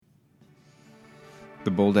The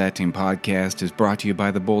Bold Acting Podcast is brought to you by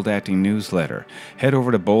the Bold Acting Newsletter. Head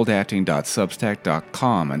over to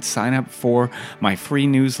boldacting.substack.com and sign up for my free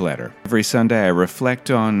newsletter. Every Sunday I reflect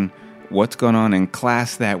on what's going on in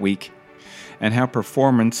class that week and how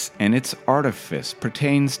performance and its artifice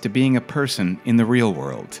pertains to being a person in the real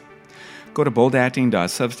world. Go to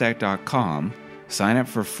boldacting.substack.com, sign up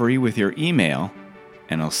for free with your email,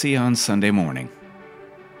 and I'll see you on Sunday morning.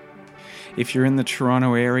 If you're in the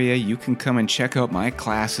Toronto area, you can come and check out my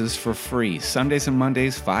classes for free. Sundays and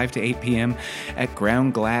Mondays, 5 to 8 p.m. at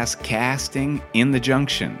Ground Glass Casting in the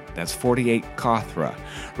Junction. That's 48 Cawthra,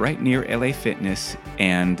 right near LA Fitness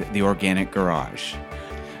and the Organic Garage.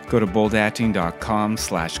 Go to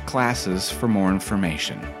boldacting.com/classes for more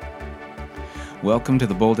information. Welcome to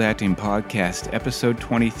the Bold Acting Podcast, episode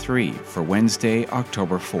 23 for Wednesday,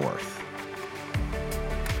 October 4th.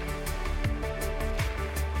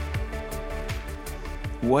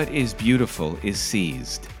 What is beautiful is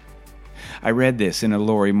seized. I read this in a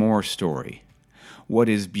Lori Moore story. What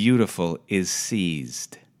is beautiful is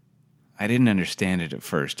seized. I didn't understand it at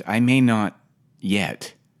first. I may not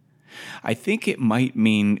yet. I think it might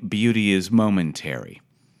mean beauty is momentary.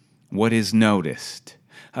 What is noticed?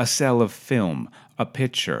 A cell of film, a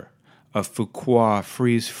picture, a Fuqua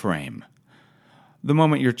freeze frame. The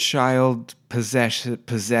moment your child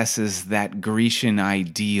possesses that Grecian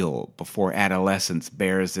ideal before adolescence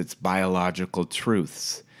bears its biological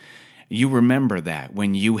truths. You remember that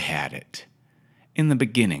when you had it. In the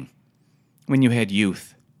beginning, when you had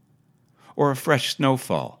youth. Or a fresh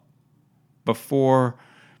snowfall. Before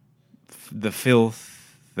the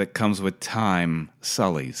filth that comes with time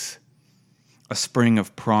sullies. A spring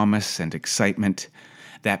of promise and excitement.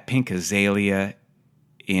 That pink azalea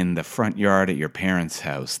in the front yard at your parents'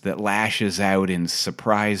 house that lashes out in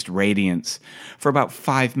surprised radiance for about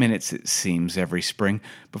 5 minutes, it seems, every spring,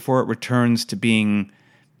 before it returns to being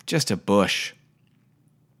just a bush.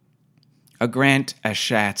 A Grant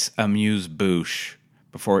Achatz amuse-bouche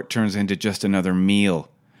before it turns into just another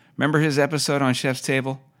meal. Remember his episode on Chef's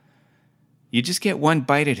Table? You just get one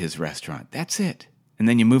bite at his restaurant. That's it. And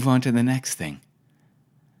then you move on to the next thing.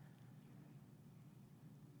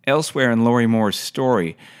 Elsewhere in Lori Moore's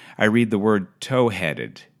story, I read the word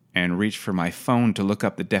toe-headed and reach for my phone to look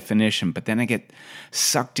up the definition, but then I get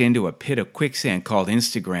sucked into a pit of quicksand called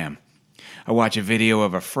Instagram. I watch a video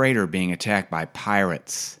of a freighter being attacked by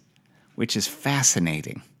pirates, which is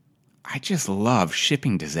fascinating. I just love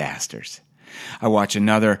shipping disasters. I watch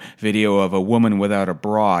another video of a woman without a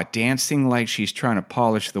bra dancing like she's trying to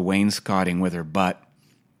polish the wainscoting with her butt.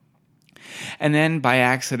 And then, by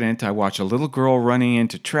accident, I watch a little girl running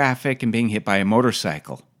into traffic and being hit by a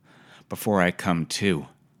motorcycle before I come to.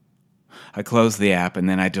 I close the app and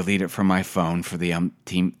then I delete it from my phone for the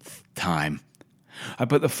umpteenth time. I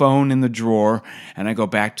put the phone in the drawer and I go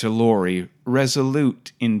back to Lori,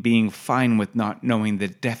 resolute in being fine with not knowing the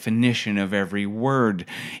definition of every word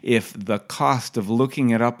if the cost of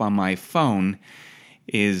looking it up on my phone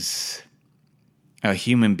is a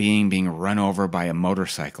human being run over by a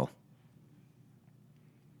motorcycle.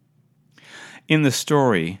 In the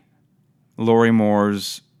story, Lori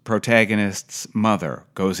Moore's protagonist's mother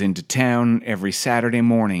goes into town every Saturday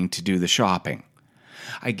morning to do the shopping.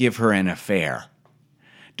 I give her an affair.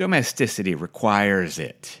 Domesticity requires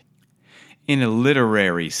it. In a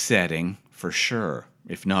literary setting, for sure,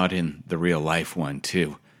 if not in the real life one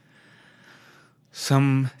too.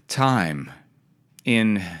 Some time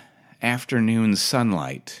in afternoon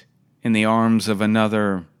sunlight, in the arms of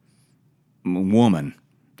another woman,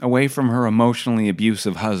 away from her emotionally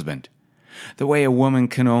abusive husband. The way a woman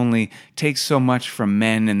can only take so much from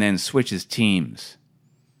men and then switches teams.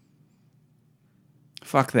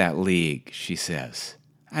 Fuck that league, she says.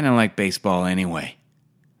 I don't like baseball anyway.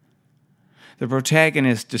 The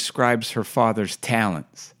protagonist describes her father's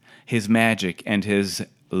talents, his magic, and his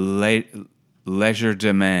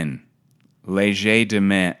legerdemain.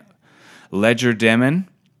 Legerdemain.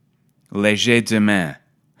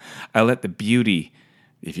 I let the beauty,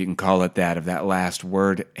 if you can call it that, of that last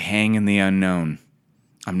word, hang in the unknown.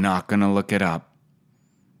 I'm not going to look it up.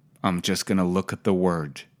 I'm just going to look at the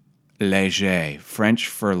word. Léger, French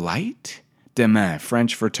for light? Demain,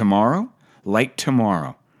 French for tomorrow? Light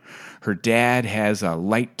tomorrow. Her dad has a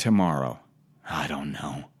light tomorrow. I don't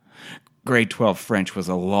know. Grade 12 French was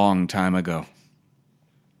a long time ago.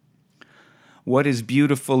 What is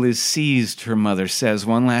beautiful is seized, her mother says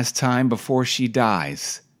one last time before she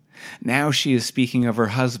dies. Now she is speaking of her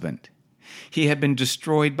husband. He had been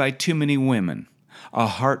destroyed by too many women, a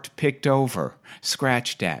heart picked over,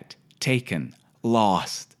 scratched at, taken,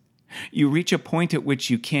 lost. You reach a point at which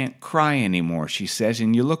you can't cry anymore, she says,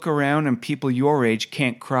 and you look around and people your age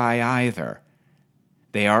can't cry either.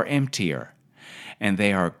 They are emptier, and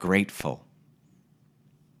they are grateful.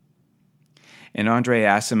 In Andre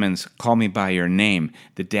Aciman's Call Me By Your Name,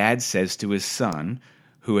 the dad says to his son,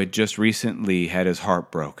 who had just recently had his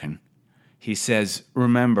heart broken, he says,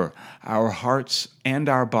 remember, our hearts and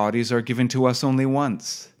our bodies are given to us only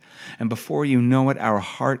once. And before you know it, our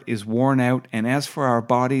heart is worn out. And as for our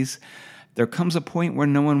bodies, there comes a point where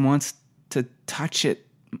no one wants to touch it,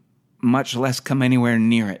 much less come anywhere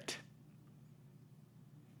near it.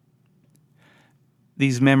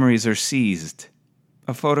 These memories are seized.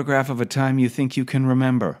 A photograph of a time you think you can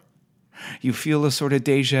remember. You feel a sort of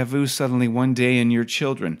déjà vu suddenly one day in your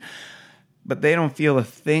children, but they don't feel a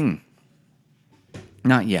thing.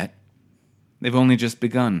 Not yet. They've only just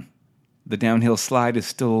begun. The downhill slide is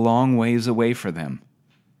still a long ways away for them.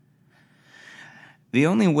 The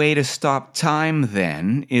only way to stop time,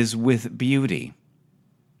 then, is with beauty.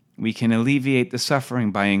 We can alleviate the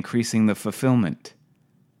suffering by increasing the fulfillment.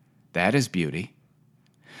 That is beauty.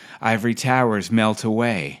 Ivory towers melt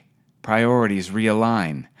away. Priorities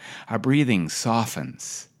realign. Our breathing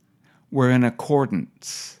softens. We're in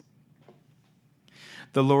accordance.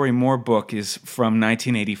 The Lori Moore book is from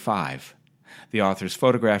 1985. The author's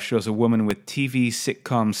photograph shows a woman with TV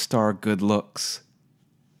sitcom star good looks.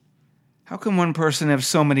 How can one person have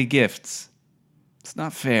so many gifts? It's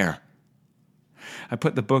not fair. I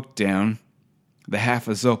put the book down. The half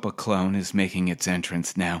a Zopa clone is making its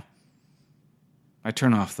entrance now. I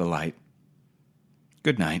turn off the light.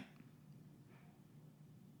 Good night.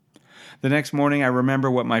 The next morning, I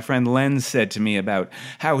remember what my friend Len said to me about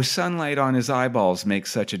how sunlight on his eyeballs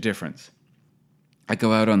makes such a difference. I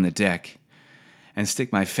go out on the deck and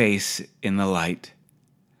stick my face in the light.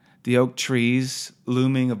 The oak trees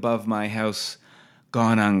looming above my house,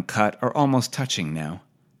 gone uncut, are almost touching now.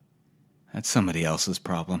 That's somebody else's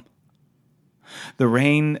problem. The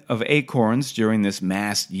rain of acorns during this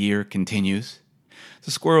massed year continues.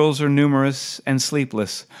 The squirrels are numerous and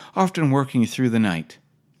sleepless, often working through the night.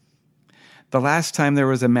 The last time there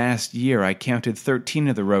was a massed year, I counted 13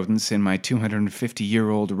 of the rodents in my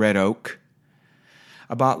 250-year-old red oak.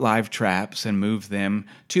 I bought live traps and moved them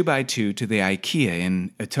 2 by 2 to the IKEA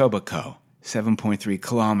in Etobicoke, 7.3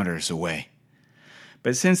 kilometers away.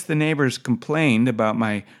 But since the neighbors complained about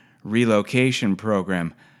my relocation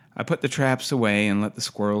program, I put the traps away and let the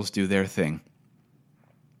squirrels do their thing.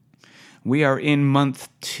 We are in month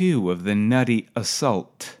 2 of the nutty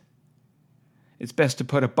assault. It's best to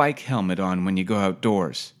put a bike helmet on when you go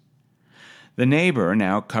outdoors. The neighbor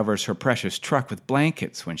now covers her precious truck with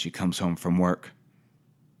blankets when she comes home from work.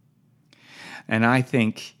 And I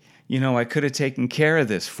think, I could have taken care of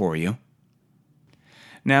this for you.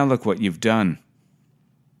 Now look what you've done.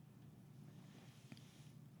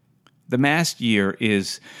 The massed year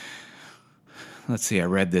is, I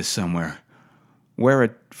read this somewhere, where a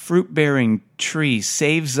fruit-bearing tree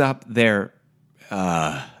saves up their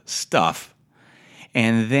stuff,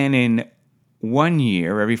 and then in 1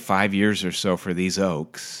 year, every 5 years or so for these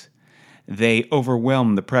oaks, they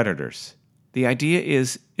overwhelm the predators. The idea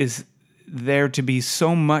is there to be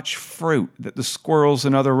so much fruit that the squirrels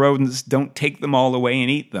and other rodents don't take them all away and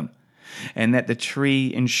eat them, and that the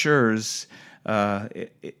tree ensures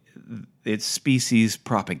its species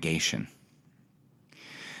propagation.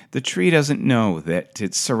 The tree doesn't know that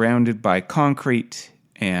it's surrounded by concrete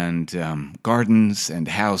and gardens and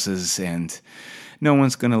houses, and no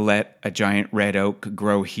one's going to let a giant red oak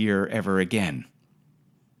grow here ever again.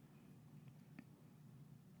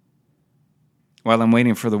 While I'm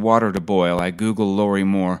waiting for the water to boil, I Google Lori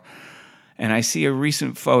Moore, and I see a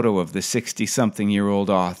recent photo of the 60-something-year-old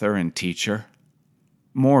author and teacher.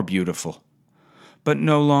 More beautiful, but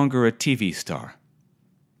no longer a TV star.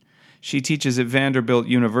 She teaches at Vanderbilt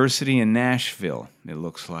University in Nashville, it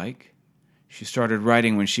looks like. She started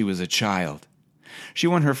writing when she was a child. She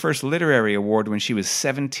won her first literary award when she was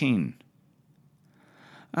 17.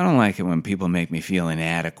 I don't like it when people make me feel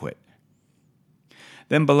inadequate.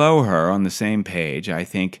 Then below her, on the same page, I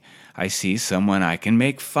think I see someone I can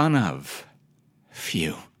make fun of.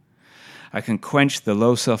 Phew. I can quench the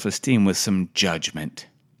low self-esteem with some judgment.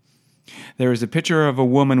 There is a picture of a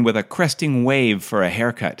woman with a cresting wave for a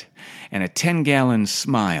haircut and a 10-gallon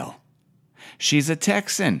smile. She's a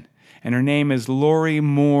Texan, and her name is Lori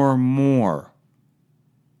Moore Moore.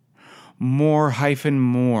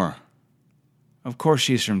 Moore-Moore. Of course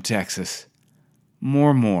she's from Texas.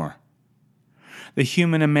 Moore. The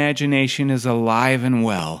human imagination is alive and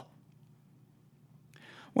well.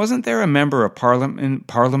 Wasn't there a member of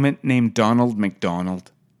Parliament named Donald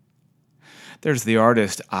MacDonald? There's the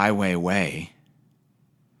artist Ai Weiwei.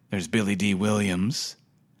 There's Billy D. Williams.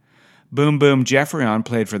 Boom Boom Jeffrion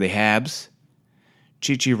played for the Habs.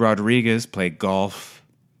 Chichi Rodriguez played golf.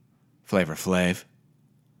 Flavor Flav.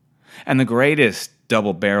 And the greatest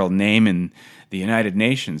double-barreled name in the United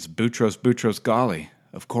Nations, Boutros Ghali,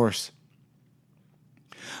 of course.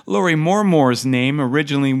 Lori Moore's name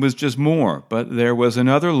originally was just Moore, but there was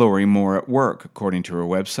another Lori Moore at work, according to her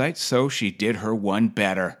website, so she did her one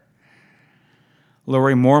better.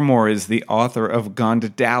 Lori Moore is the author of Gone to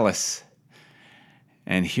Dallas.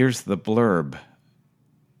 And here's the blurb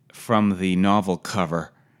from the novel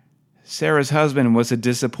cover. Sarah's husband was a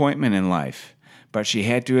disappointment in life, but she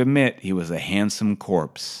had to admit he was a handsome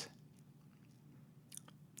corpse.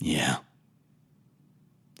 Yeah.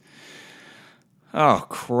 Oh,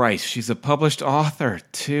 Christ, she's a published author,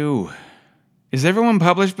 too. Is everyone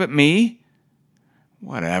published but me?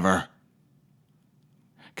 Whatever.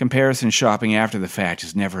 Comparison shopping after the fact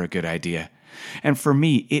is never a good idea. And for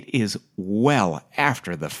me, it is well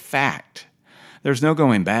after the fact. There's no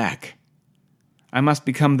going back. I must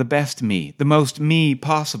become the best me, the most me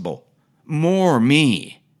possible. More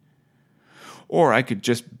me. Or I could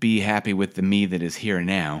just be happy with the me that is here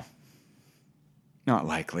now. Not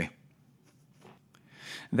likely.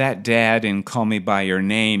 That dad in Call Me By Your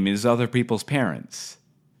Name is other people's parents.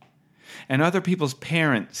 And other people's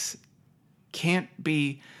parents can't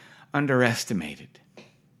be underestimated.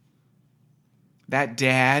 That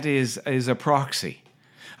dad is a proxy.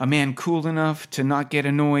 A man cool enough to not get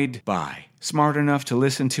annoyed by, smart enough to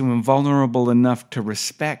listen to, and vulnerable enough to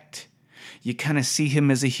respect. You kind of see him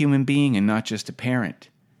as a human being and not just a parent.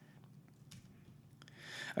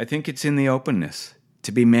 I think it's in the openness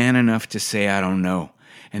to be man enough to say, I don't know,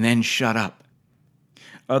 and then shut up.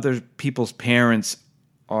 Other people's parents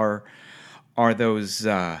are those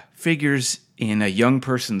figures in a young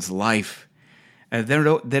person's life. They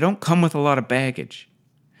don't come with a lot of baggage.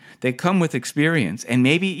 They come with experience and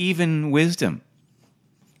maybe even wisdom.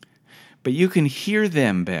 But you can hear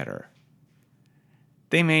them better.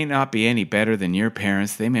 They may not be any better than your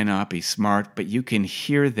parents. They may not be smart, but you can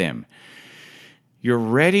hear them. You're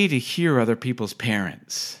ready to hear other people's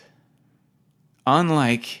parents.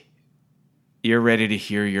 Unlike you're ready to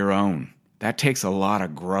hear your own. That takes a lot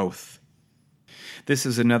of growth. This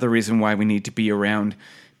is another reason why we need to be around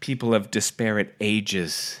people of disparate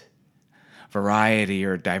ages. Variety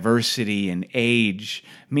or diversity in age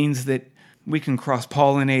means that we can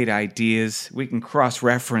cross-pollinate ideas, we can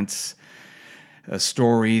cross-reference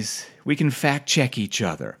stories, we can fact-check each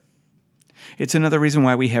other. It's another reason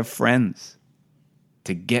why we have friends,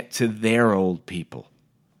 to get to their old people.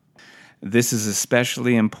 This is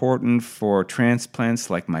especially important for transplants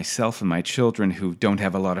like myself and my children who don't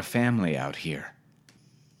have a lot of family out here.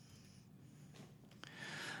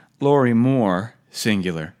 Lori Moore,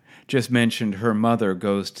 singular, just mentioned her mother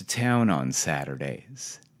goes to town on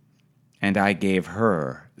Saturdays. And I gave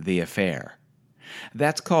her the affair.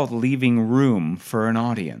 That's called leaving room for an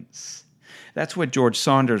audience. That's what George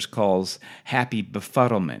Saunders calls happy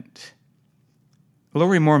befuddlement.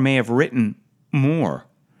 Lori Moore may have written more,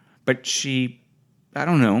 but she, I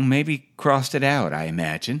don't know, maybe crossed it out, I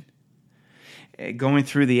imagine. Going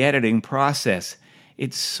through the editing process,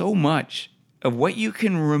 it's so much of what you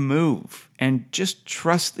can remove and just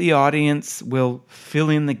trust the audience will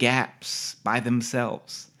fill in the gaps by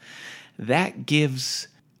themselves. That gives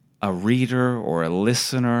a reader or a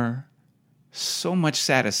listener so much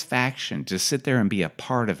satisfaction to sit there and be a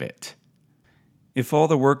part of it. If all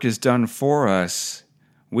the work is done for us,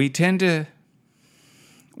 we tend to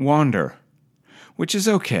wander, which is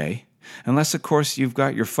okay, unless, of course, you've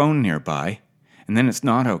got your phone nearby, and then it's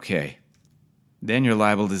not okay. Then you're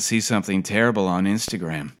liable to see something terrible on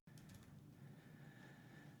Instagram.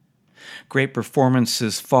 Great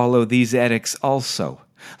performances follow these edicts also.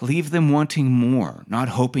 Leave them wanting more, not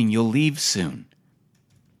hoping you'll leave soon.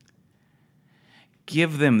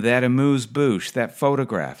 Give them that amuse-bouche, that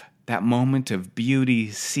photograph, that moment of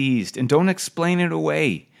beauty seized, and don't explain it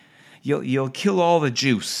away. You'll kill all the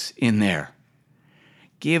juice in there.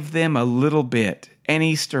 Give them a little bit, an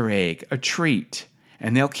Easter egg, a treat,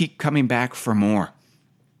 and they'll keep coming back for more.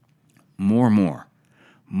 More.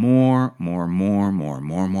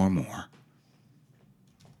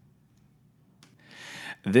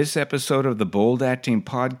 This episode of the Bold Acting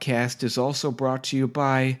Podcast is also brought to you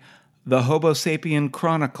by the Homo Sapien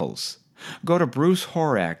Chronicles. Go to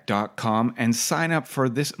brucehorak.com and sign up for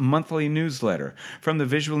this monthly newsletter from the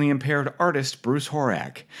visually impaired artist Bruce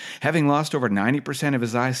Horak. Having lost over 90% of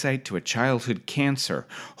his eyesight to a childhood cancer,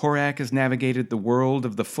 Horak has navigated the world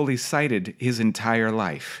of the fully sighted his entire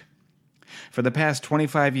life. For the past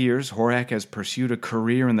 25 years, Horak has pursued a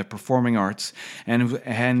career in the performing arts and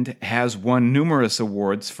has won numerous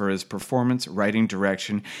awards for his performance, writing,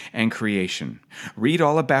 direction, and creation. Read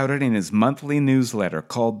all about it in his monthly newsletter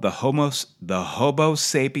called The Homo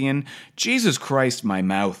Sapien. Jesus Christ, my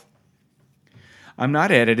mouth. I'm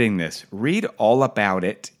not editing this. Read all about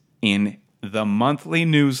it in the monthly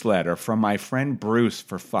newsletter from my friend Bruce,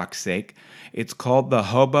 for fuck's sake. It's called the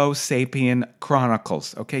Homo Sapien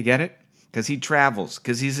Chronicles. Okay, get it? Because he travels,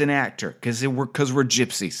 because he's an actor, because we're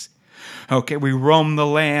gypsies. Okay, we roam the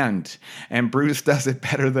land, and Bruce does it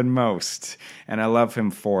better than most, and I love him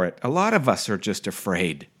for it. A lot of us are just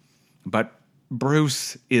afraid, but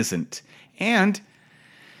Bruce isn't. And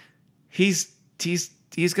he's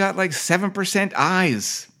got like 7%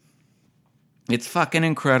 eyes. It's fucking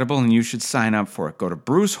incredible, and you should sign up for it. Go to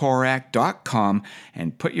brucehorak.com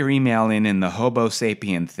and put your email in the Homo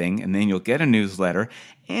Sapien thing, and then you'll get a newsletter.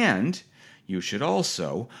 And you should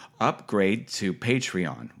also upgrade to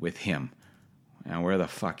Patreon with him. Now, where the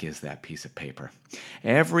fuck is that piece of paper?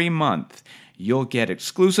 Every month, you'll get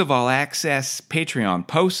exclusive all-access Patreon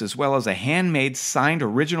posts as well as a handmade signed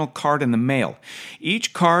original card in the mail.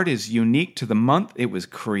 Each card is unique to the month it was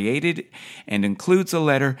created and includes a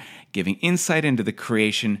letter giving insight into the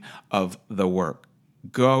creation of the work.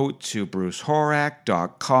 Go to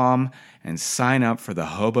brucehorak.com and sign up for the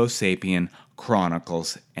Homo Sapien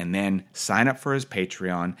Chronicles, and then sign up for his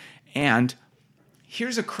Patreon. And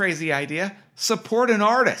here's a crazy idea. Support an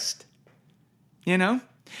artist. You know?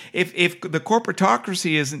 If the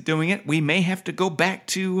corporatocracy isn't doing it, we may have to go back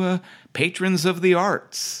to patrons of the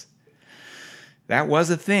arts. That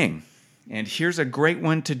was a thing. And here's a great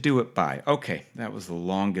one to do it by. Okay, that was the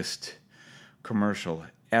longest commercial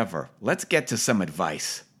ever. Let's get to some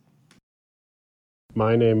advice.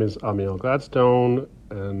 My name is Amiel Gladstone,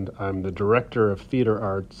 and I'm the Director of Theatre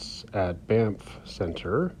Arts at Banff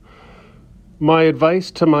Centre. My advice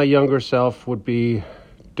to my younger self would be,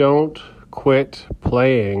 don't quit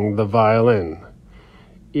playing the violin.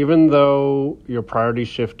 Even though your priority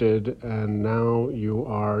shifted and now you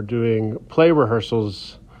are doing play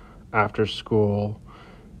rehearsals after school,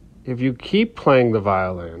 if you keep playing the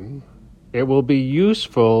violin, it will be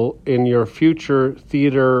useful in your future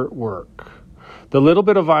theater work. The little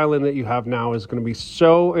bit of violin that you have now is going to be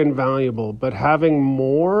so invaluable, but having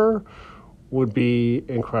more would be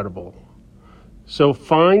incredible. So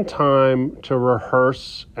find time to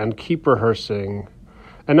rehearse and keep rehearsing.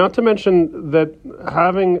 And not to mention that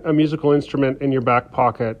having a musical instrument in your back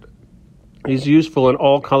pocket is useful in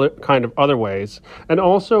all kind of other ways. And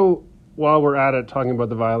also, while we're at it, talking about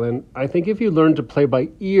the violin, I think if you learn to play by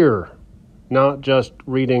ear, not just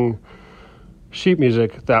reading sheet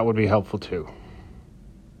music, that would be helpful too.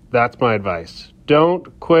 That's my advice.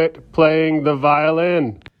 Don't quit playing the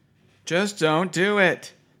violin. Just don't do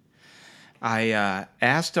it. I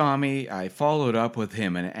asked Ami, I followed up with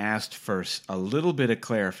him and asked for a little bit of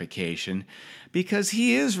clarification because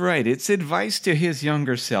he is right. It's advice to his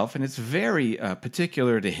younger self, and it's very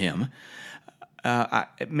particular to him.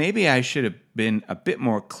 Maybe I should have been a bit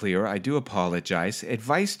more clear. I do apologize.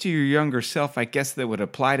 Advice to your younger self, I guess that would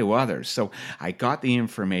apply to others. So I got the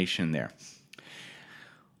information there.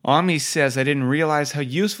 Ami says, I didn't realize how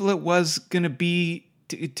useful it was going to be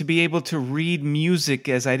to be able to read music,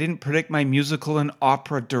 as I didn't predict my musical and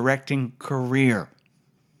opera directing career.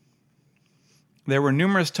 There were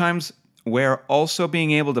numerous times where also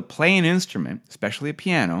being able to play an instrument, especially a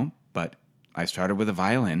piano, but I started with a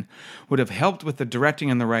violin, would have helped with the directing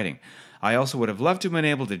and the writing. I also would have loved to have been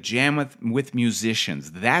able to jam with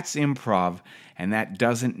musicians. That's improv, and that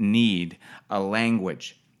doesn't need a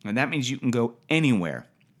language. And that means you can go anywhere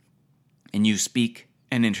and you speak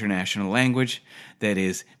an international language that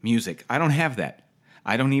is music. I don't have that.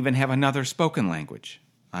 I don't even have another spoken language.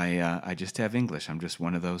 I just have English. I'm just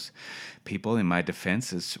one of those people. In my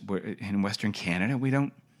defense, in Western Canada,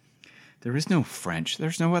 there is no French.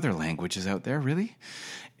 There's no other languages out there, really.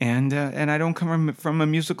 And I don't come from a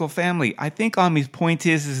musical family. I think Ami's point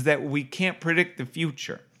is that we can't predict the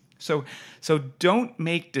future. So don't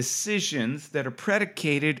make decisions that are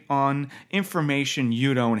predicated on information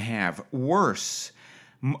you don't have. Worse,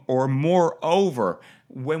 or moreover,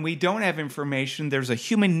 when we don't have information, there's a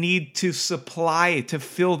human need to supply, to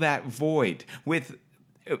fill that void with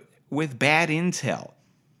bad intel.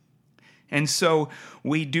 And so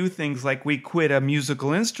we do things like we quit a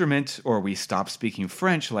musical instrument, or we stop speaking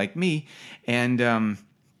French, like me, and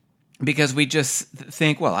because we just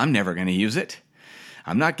think, well, I'm never going to use it.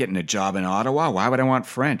 I'm not getting a job in Ottawa. Why would I want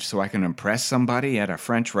French? So I can impress somebody at a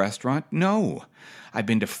French restaurant? No. I've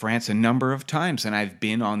been to France a number of times, and I've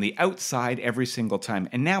been on the outside every single time.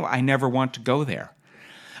 And now I never want to go there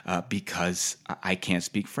because I can't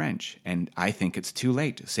speak French, and I think it's too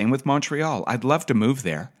late. Same with Montreal. I'd love to move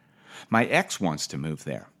there. My ex wants to move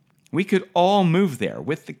there. We could all move there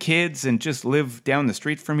with the kids and just live down the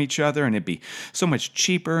street from each other, and it'd be so much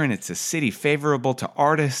cheaper, and it's a city favorable to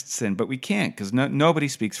artists, but we can't because nobody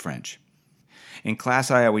speaks French. In class,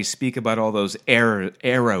 I always speak about all those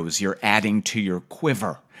arrows you're adding to your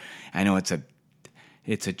quiver. I know it's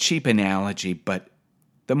a cheap analogy, but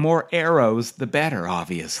the more arrows, the better,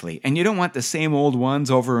 obviously. And you don't want the same old ones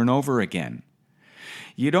over and over again.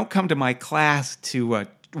 You don't come to my class to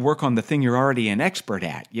work on the thing you're already an expert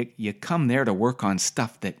at. You come there to work on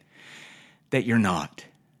stuff that you're not.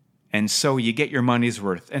 And so you get your money's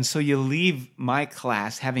worth. And so you leave my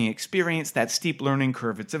class having experienced that steep learning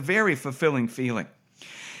curve. It's a very fulfilling feeling.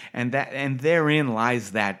 And therein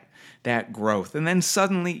lies that growth. And then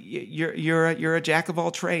suddenly you're a jack of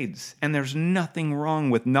all trades. And there's nothing wrong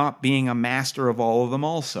with not being a master of all of them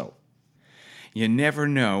also. You never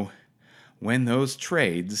know when those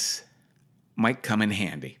trades might come in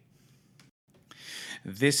handy.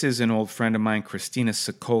 This is an old friend of mine, Christina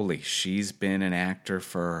Sicoli. She's been an actor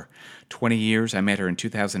for 20 years. I met her in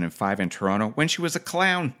 2005 in Toronto when she was a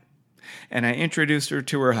clown. And I introduced her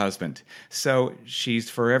to her husband. So she's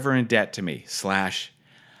forever in debt to me,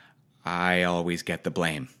 / I always get the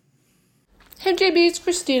blame. Hey JB, it's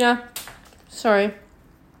Christina. Sorry.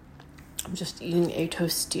 I'm just eating a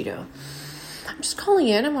Tostito. I'm just calling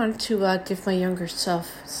in. I wanted to give my younger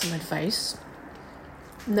self some advice.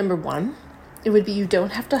 Number 1, it would be you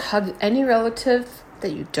don't have to hug any relative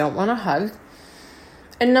that you don't want to hug.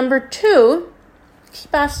 And number 2,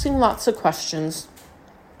 keep asking lots of questions.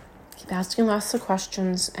 Keep asking lots of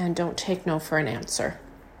questions and don't take no for an answer.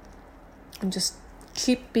 And just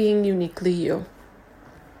keep being uniquely you.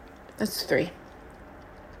 That's 3.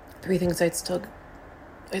 3 things I'd still,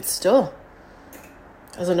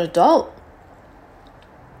 as an adult,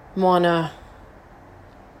 wanna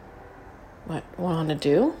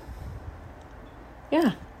do?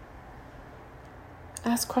 Yeah.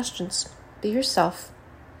 Ask questions. Be yourself.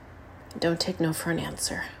 Don't take no for an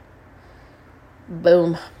answer.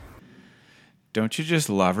 Boom. Don't you just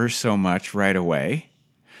love her so much right away?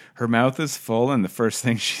 Her mouth is full, and the first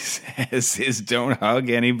thing she says is, don't hug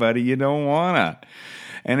anybody you don't wanna.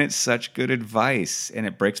 And it's such good advice, and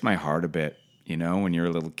it breaks my heart a bit. You know, when you're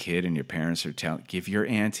a little kid and your parents are telling, give your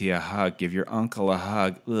auntie a hug, give your uncle a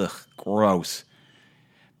hug. Ugh, gross.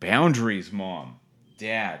 Boundaries, Mom.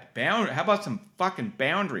 Dad. How about some fucking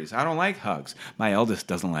boundaries? I don't like hugs. My eldest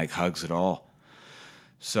doesn't like hugs at all.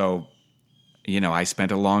 So, I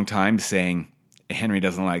spent a long time saying Henry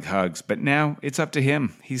doesn't like hugs, but now it's up to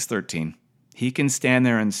him. He's 13. He can stand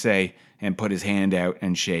there and say, and put his hand out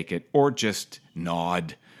and shake it, or just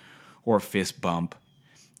nod, or fist bump.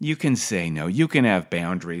 You can say no. You can have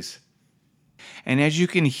boundaries. And as you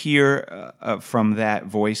can hear from that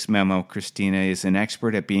voice memo, Christina is an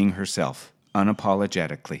expert at being herself,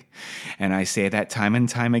 unapologetically. And I say that time and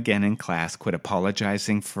time again in class. Quit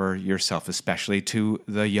apologizing for yourself, especially to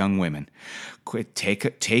the young women. Quit.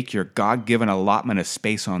 Take your God-given allotment of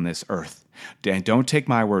space on this earth. Don't take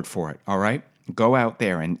my word for it, all right? Go out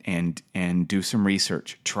there and do some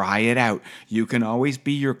research. Try it out. You can always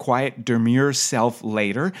be your quiet, demure self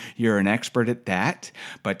later. You're an expert at that.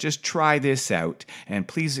 But just try this out. And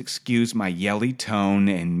please excuse my yelly tone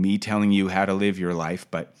and me telling you how to live your life.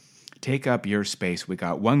 But take up your space. We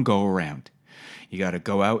got one go around. You got to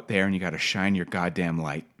go out there and you got to shine your goddamn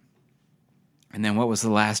light. And then what was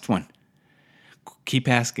the last one? Keep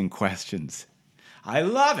asking questions. I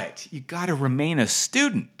love it. You got to remain a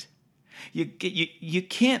student. You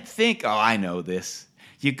can't think, oh, I know this.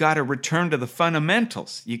 You got to return to the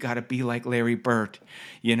fundamentals. You got to be like Larry Bird.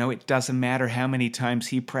 It doesn't matter how many times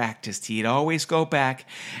he practiced. He'd always go back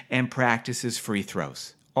and practice his free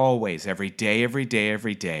throws. Always, every day, every day,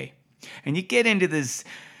 every day. And you get into this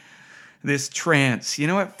trance.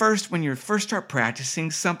 At first, when you first start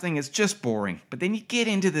practicing something, it's just boring. But then you get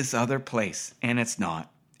into this other place, and it's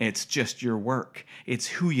not. It's just your work. It's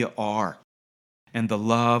who you are. And the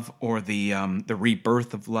love or the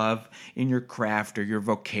rebirth of love in your craft or your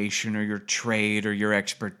vocation or your trade or your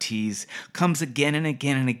expertise comes again and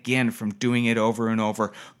again and again from doing it over and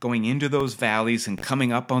over, going into those valleys and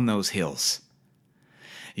coming up on those hills.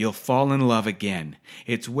 You'll fall in love again.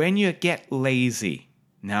 It's when you get lazy.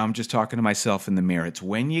 Now I'm just talking to myself in the mirror. It's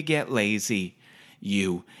when you get lazy,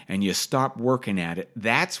 and you stop working at it.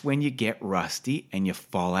 That's when you get rusty and you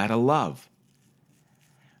fall out of love.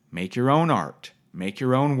 Make your own art. Make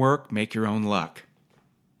your own work. Make your own luck.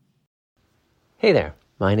 Hey there.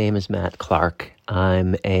 My name is Matt Clark.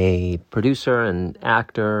 I'm a producer and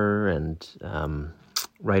actor and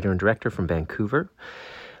writer and director from Vancouver.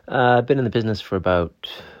 I've been in the business for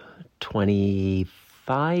about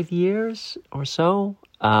 25 years or so.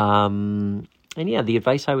 And yeah, the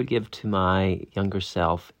advice I would give to my younger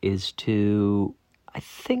self is to, I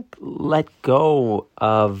think, let go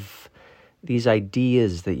of these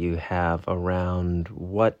ideas that you have around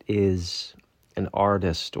what is an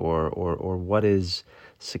artist or what is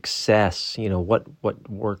success, what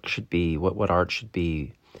work should be, what art should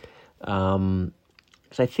be. Because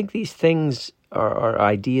I think these things are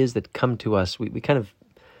ideas that come to us. We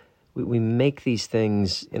make these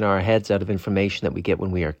things in our heads out of information that we get when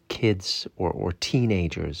we are kids or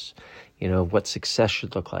teenagers. What success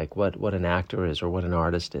should look like, what an actor is or what an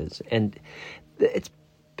artist is. And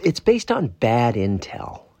it's based on bad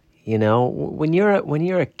intel. When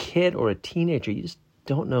you're a kid or a teenager, you just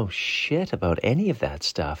don't know shit about any of that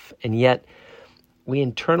stuff. And yet we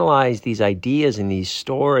internalize these ideas and these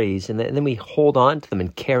stories, and then we hold on to them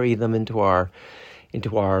and carry them into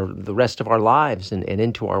the rest of our lives and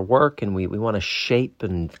into our work. And we want to shape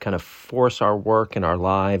and kind of force our work and our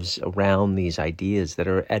lives around these ideas that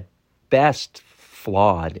are at best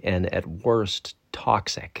flawed and at worst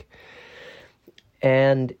toxic.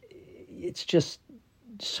 And it's just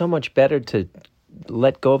so much better to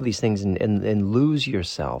let go of these things and lose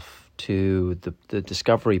yourself to the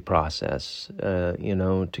discovery process,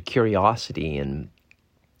 to curiosity. And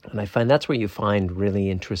I find that's where you find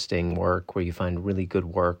really interesting work, where you find really good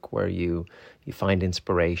work, where you find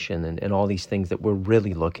inspiration and all these things that we're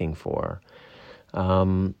really looking for.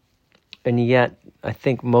 And yet, I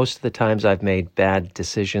think most of the times I've made bad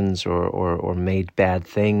decisions or made bad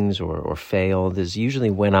things or failed is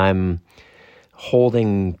usually when I'm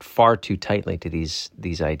holding far too tightly to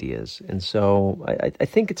these ideas. And so I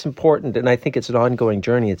think it's important, and I think it's an ongoing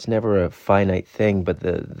journey. It's never a finite thing, but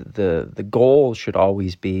the goal should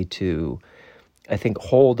always be to, I think,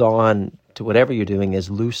 hold on to whatever you're doing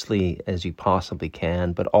as loosely as you possibly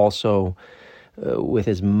can, but also with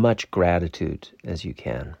as much gratitude as you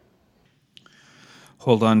can.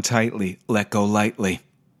 Hold on tightly, let go lightly.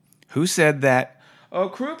 Who said that? Oh,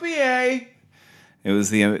 croupier! It was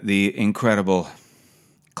the incredible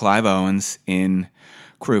Clive Owens in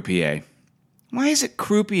Croupier. Why is it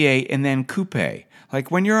croupier and then coupe? Like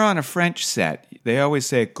when you're on a French set, they always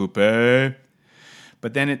say coupe.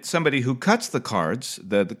 But then it's somebody who cuts the cards.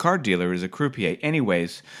 The card dealer is a croupier.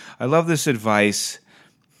 Anyways, I love this advice.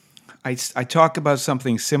 I talk about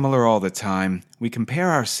something similar all the time. We compare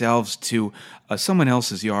ourselves to someone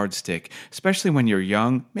else's yardstick, especially when you're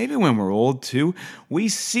young, maybe when we're old too. We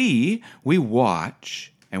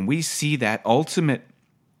watch, and we see that ultimate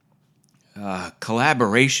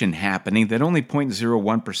collaboration happening that only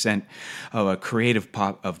 0.01% of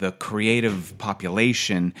the creative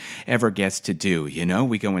population ever gets to do.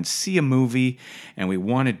 We go and see a movie, and we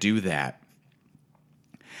want to do that.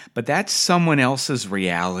 But that's someone else's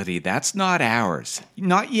reality. That's not ours.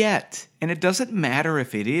 Not yet. And it doesn't matter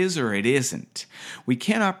if it is or it isn't. We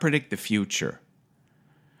cannot predict the future.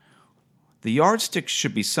 The yardstick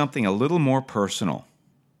should be something a little more personal.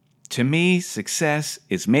 To me, success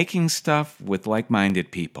is making stuff with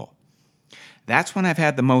like-minded people. That's when I've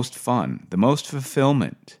had the most fun, the most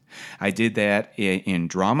fulfillment. I did that in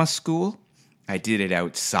drama school. I did it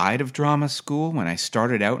outside of drama school when I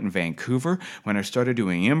started out in Vancouver, when I started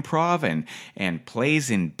doing improv and plays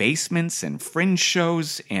in basements and fringe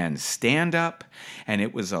shows and stand-up. And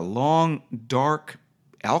it was a long, dark,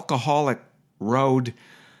 alcoholic road,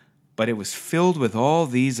 but it was filled with all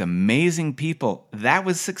these amazing people. That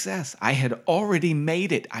was success. I had already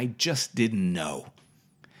made it. I just didn't know.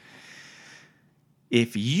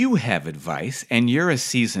 If you have advice and you're a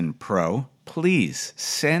seasoned pro, please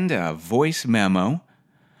send a voice memo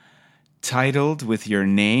titled with your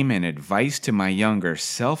name and advice to my younger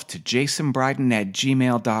self to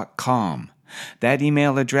jasonbryden@gmail.com. That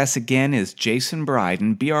email address again is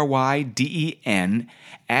jasonbryden, BRYDEN,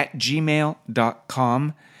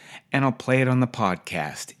 @gmail.com, and I'll play it on the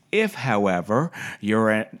podcast. If, however, you're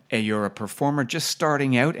a performer just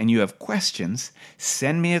starting out and you have questions,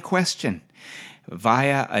 send me a question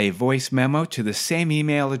via a voice memo to the same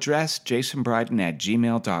email address,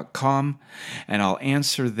 jasonbryden@gmail.com, and I'll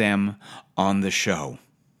answer them on the show.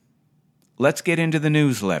 Let's get into the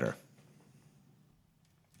newsletter.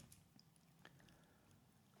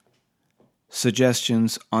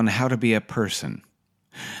 Suggestions on how to be a person.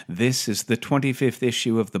 This is the 25th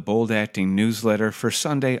issue of the Bold Acting newsletter for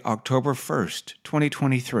Sunday, October 1st,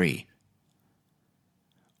 2023.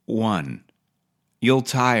 1. You'll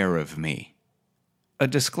tire of me. A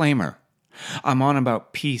disclaimer. I'm on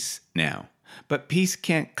about peace now, but peace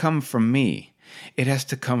can't come from me. It has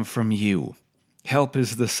to come from you. Help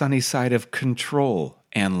is the sunny side of control,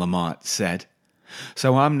 Anne Lamott said.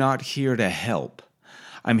 So I'm not here to help.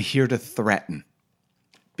 I'm here to threaten.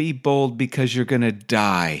 Be bold because you're going to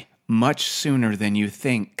die much sooner than you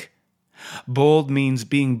think. Bold means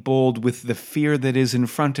being bold with the fear that is in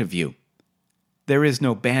front of you. There is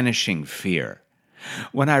no banishing fear.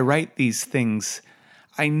 When I write these things,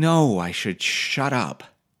 I know I should shut up,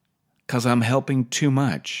 'cause I'm helping too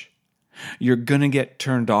much. You're gonna get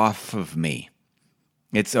turned off of me.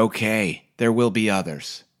 It's okay, there will be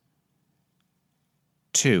others.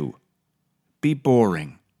 2. Be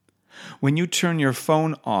boring. When you turn your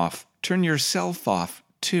phone off, turn yourself off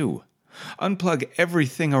too. Unplug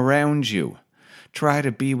everything around you. Try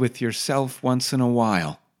to be with yourself once in a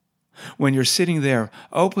while. When you're sitting there,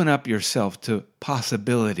 open up yourself to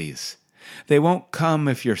possibilities. They won't come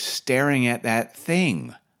if you're staring at that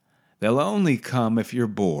thing. They'll only come if you're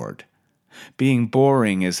bored. Being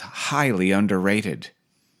boring is highly underrated.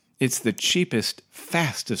 It's the cheapest,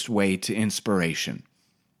 fastest way to inspiration.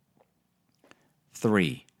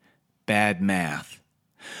 3. Bad math.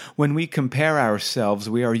 When we compare ourselves,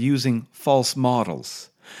 we are using false models.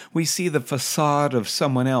 We see the facade of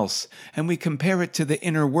someone else, and we compare it to the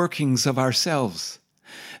inner workings of ourselves.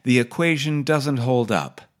 The equation doesn't hold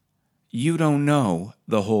up. You don't know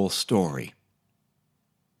the whole story.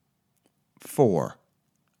 4.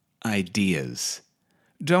 Ideas.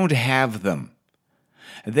 Don't have them.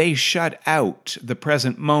 They shut out the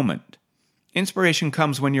present moment. Inspiration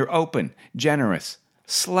comes when you're open, generous,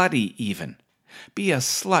 slutty even. Be a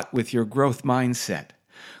slut with your growth mindset.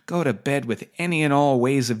 Go to bed with any and all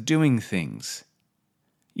ways of doing things.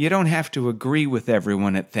 You don't have to agree with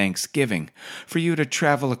everyone at Thanksgiving for you to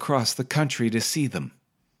travel across the country to see them.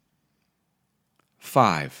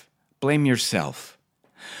 5. Blame yourself.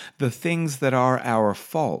 The things that are our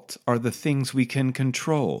fault are the things we can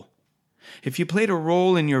control. If you played a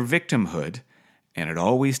role in your victimhood, and it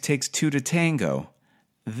always takes two to tango,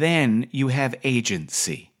 then you have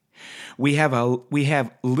agency. We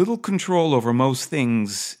have little control over most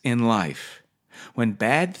things in life. When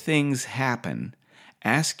bad things happen,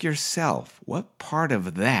 ask yourself, what part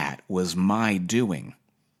of that was my doing?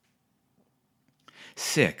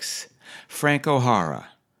 6. Frank O'Hara.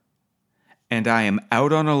 And I am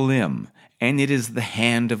out on a limb, and it is the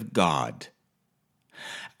hand of God.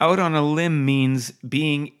 Out on a limb means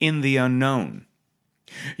being in the unknown.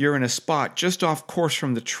 You're in a spot just off course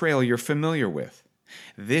from the trail you're familiar with.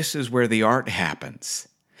 This is where the art happens.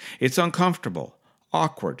 It's uncomfortable,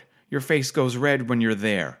 awkward. Your face goes red when you're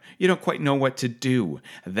there. You don't quite know what to do.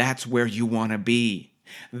 That's where you want to be.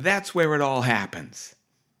 That's where it all happens.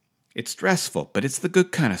 It's stressful, but it's the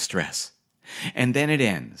good kind of stress. And then it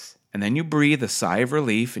ends. And then you breathe a sigh of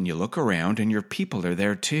relief and you look around and your people are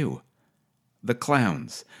there too. The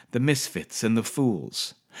clowns, the misfits, and the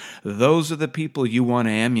fools. Those are the people you want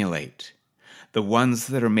to emulate. The ones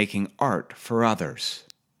that are making art for others.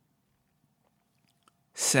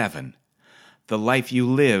 7. The life you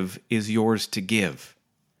live is yours to give.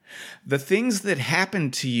 The things that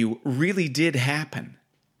happened to you really did happen.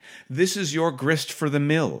 This is your grist for the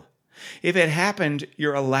mill. If it happened,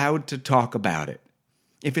 you're allowed to talk about it.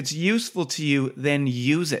 If it's useful to you, then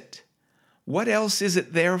use it. What else is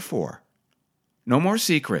it there for? No more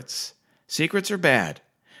secrets. Secrets are bad.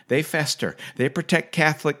 They fester. They protect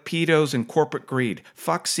Catholic pedos and corporate greed.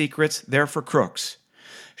 Fuck secrets. They're for crooks.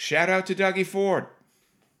 Shout out to Dougie Ford.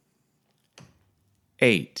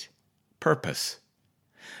 8. Purpose.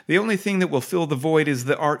 The only thing that will fill the void is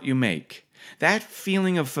the art you make. That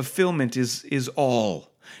feeling of fulfillment is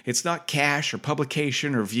all. It's not cash or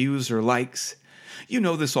publication or views or likes. You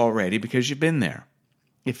know this already because you've been there.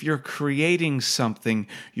 If you're creating something,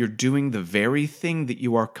 you're doing the very thing that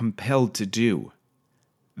you are compelled to do.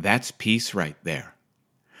 That's peace right there.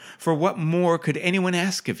 For what more could anyone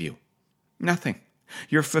ask of you? Nothing.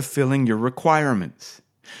 You're fulfilling your requirements.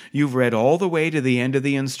 You've read all the way to the end of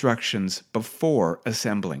the instructions before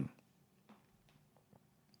assembling.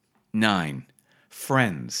 9.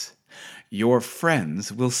 Friends. Your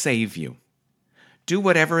friends will save you. Do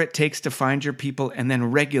whatever it takes to find your people and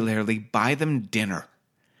then regularly buy them dinner.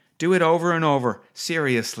 Do it over and over.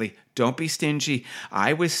 Seriously, don't be stingy.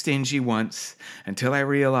 I was stingy once until I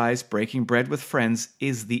realized breaking bread with friends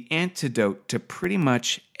is the antidote to pretty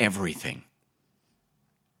much everything.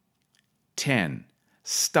 10.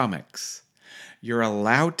 Stomachs. You're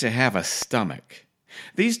allowed to have a stomach.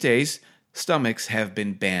 These days, stomachs have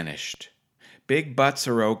been banished. Big butts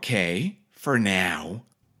are okay, for now.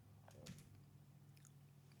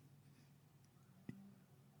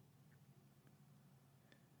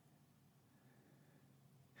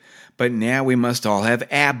 But now we must all have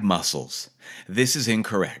ab muscles. This is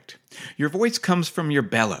incorrect. Your voice comes from your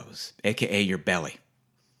bellows, aka your belly.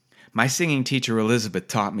 My singing teacher Elizabeth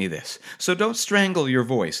taught me this. So don't strangle your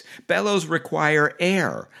voice. Bellows require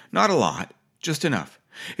air. Not a lot, just enough.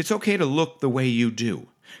 It's okay to look the way you do.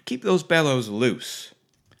 Keep those bellows loose.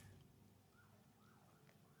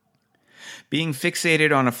 Being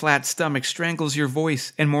fixated on a flat stomach strangles your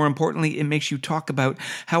voice, and more importantly, it makes you talk about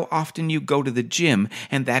how often you go to the gym,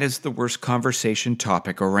 and that is the worst conversation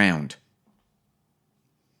topic around.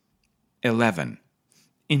 11.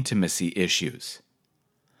 Intimacy issues.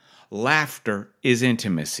 Laughter is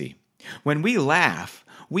intimacy. When we laugh,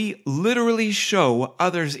 we literally show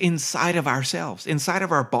others inside of ourselves, inside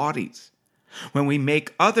of our bodies. When we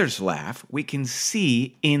make others laugh, we can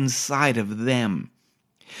see inside of them.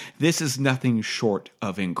 This is nothing short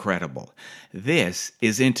of incredible. This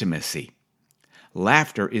is intimacy.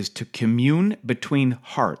 Laughter is to commune between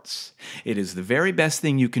hearts. It is the very best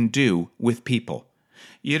thing you can do with people.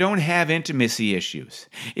 You don't have intimacy issues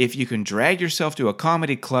if you can drag yourself to a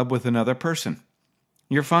comedy club with another person.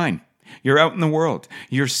 You're fine. You're out in the world.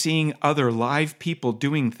 You're seeing other live people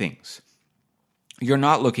doing things. You're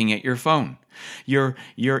not looking at your phone. You're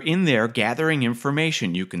in there gathering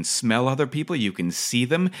information. You can smell other people. You can see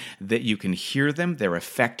them. That you can hear them. They're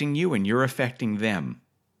affecting you, and you're affecting them.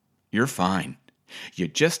 You're fine. You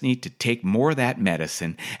just need to take more of that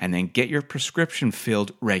medicine and then get your prescription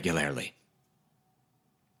filled regularly.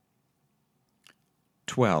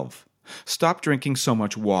 12. Stop drinking so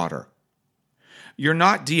much water. You're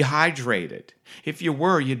not dehydrated. If you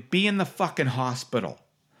were, you'd be in the fucking hospital.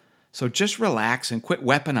 So just relax and quit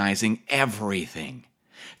weaponizing everything.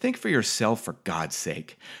 Think for yourself, for God's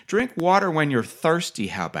sake. Drink water when you're thirsty,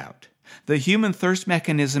 how about? The human thirst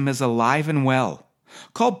mechanism is alive and well.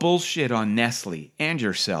 Call bullshit on Nestle and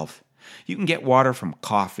yourself. You can get water from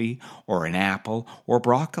coffee or an apple or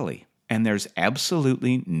broccoli, and there's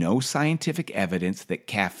absolutely no scientific evidence that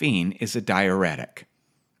caffeine is a diuretic.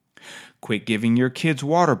 Quit giving your kids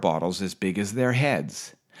water bottles as big as their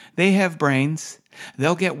heads. They have brains.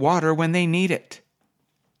 They'll get water when they need it.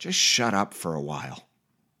 Just shut up for a while.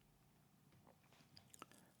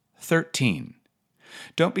 13.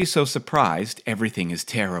 Don't be so surprised everything is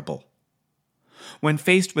terrible. When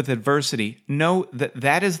faced with adversity, know that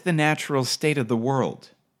that is the natural state of the world.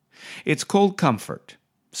 It's cold comfort,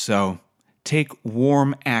 so take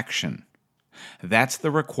warm action. That's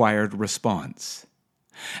the required response.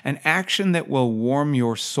 An action that will warm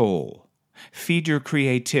your soul, feed your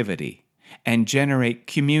creativity, and generate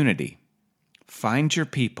community. Find your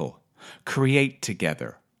people. Create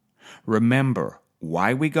together. Remember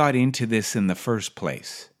why we got into this in the first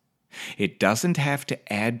place. It doesn't have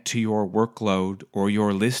to add to your workload or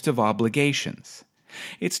your list of obligations.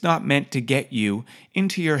 It's not meant to get you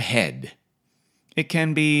into your head. It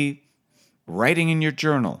can be writing in your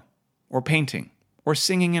journal, or painting, or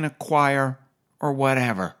singing in a choir, or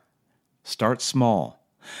whatever. Start small.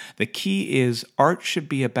 The key is art should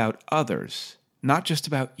be about others, not just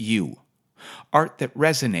about you. Art that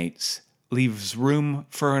resonates leaves room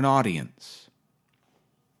for an audience.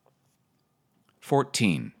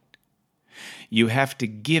 14. You have to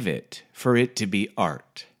give it for it to be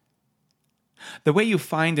art. The way you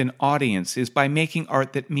find an audience is by making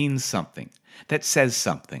art that means something, that says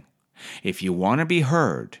something. If you want to be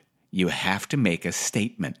heard, you have to make a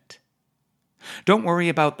statement. Don't worry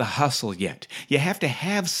about the hustle yet. You have to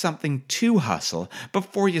have something to hustle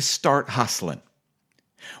before you start hustling.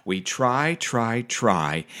 We try,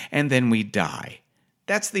 and then we die.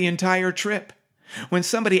 That's the entire trip. When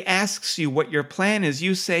somebody asks you what your plan is,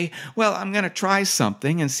 you say, well, I'm going to try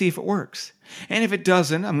something and see if it works. And if it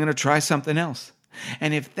doesn't, I'm going to try something else.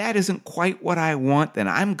 And if that isn't quite what I want, then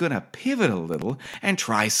I'm going to pivot a little and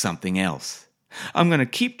try something else. I'm going to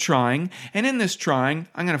keep trying, and in this trying,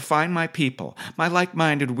 I'm going to find my people, my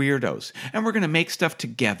like-minded weirdos, and we're going to make stuff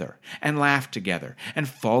together, and laugh together, and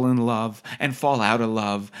fall in love, and fall out of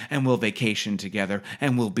love, and we'll vacation together,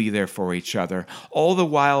 and we'll be there for each other, all the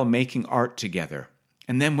while making art together.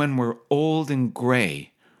 And then when we're old and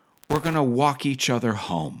gray, we're going to walk each other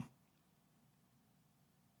home.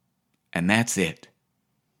 And that's it.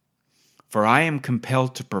 For I am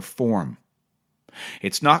compelled to perform.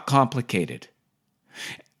 It's not complicated.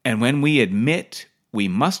 And when we admit we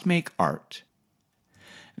must make art,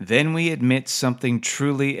 then we admit something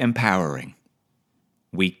truly empowering.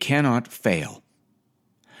 We cannot fail.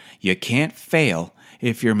 You can't fail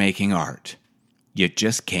if you're making art. You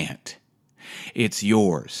just can't. It's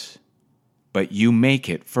yours, but you make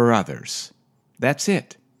it for others. That's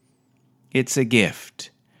it. It's a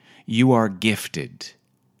gift. You are gifted,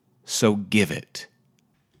 so give it.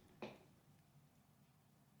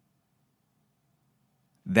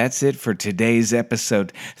 That's it for today's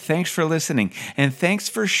episode. Thanks for listening, and thanks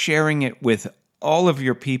for sharing it with all of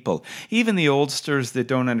your people, even the oldsters that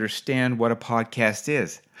don't understand what a podcast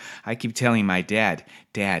is. I keep telling my dad,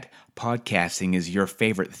 Dad, podcasting is your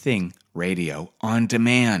favorite thing, radio on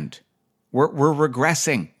demand. We're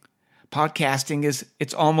regressing. Podcasting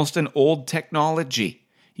it's almost an old technology.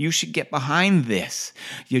 You should get behind this.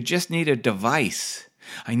 You just need a device.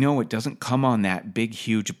 I know it doesn't come on that big,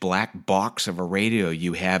 huge black box of a radio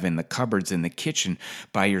you have in the cupboards in the kitchen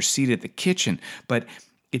by your seat at the kitchen, but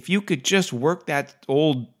if you could just work that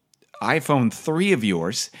old iPhone 3 of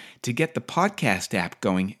yours to get the podcast app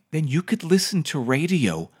going, then you could listen to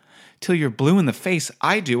radio till you're blue in the face.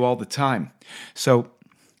 I do all the time. So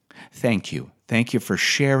thank you. Thank you for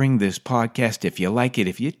sharing this podcast. If you like it,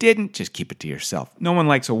 if you didn't, just keep it to yourself. No one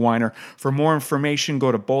likes a whiner. For more information, go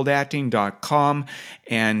to boldacting.com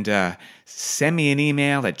and send me an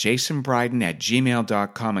email at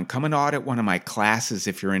jasonbryden@gmail.com and come and audit one of my classes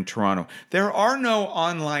if you're in Toronto. There are no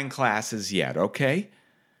online classes yet, okay?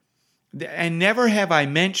 And never have I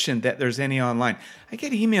mentioned that there's any online. I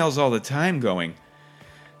get emails all the time going,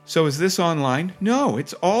 so is this online? No,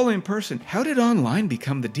 it's all in person. How did online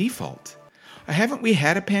become the default? Haven't we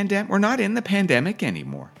had a pandemic? We're not in the pandemic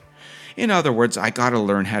anymore. In other words, I got to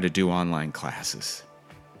learn how to do online classes.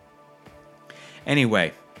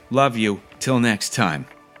 Anyway, love you. Till next time.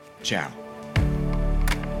 Ciao.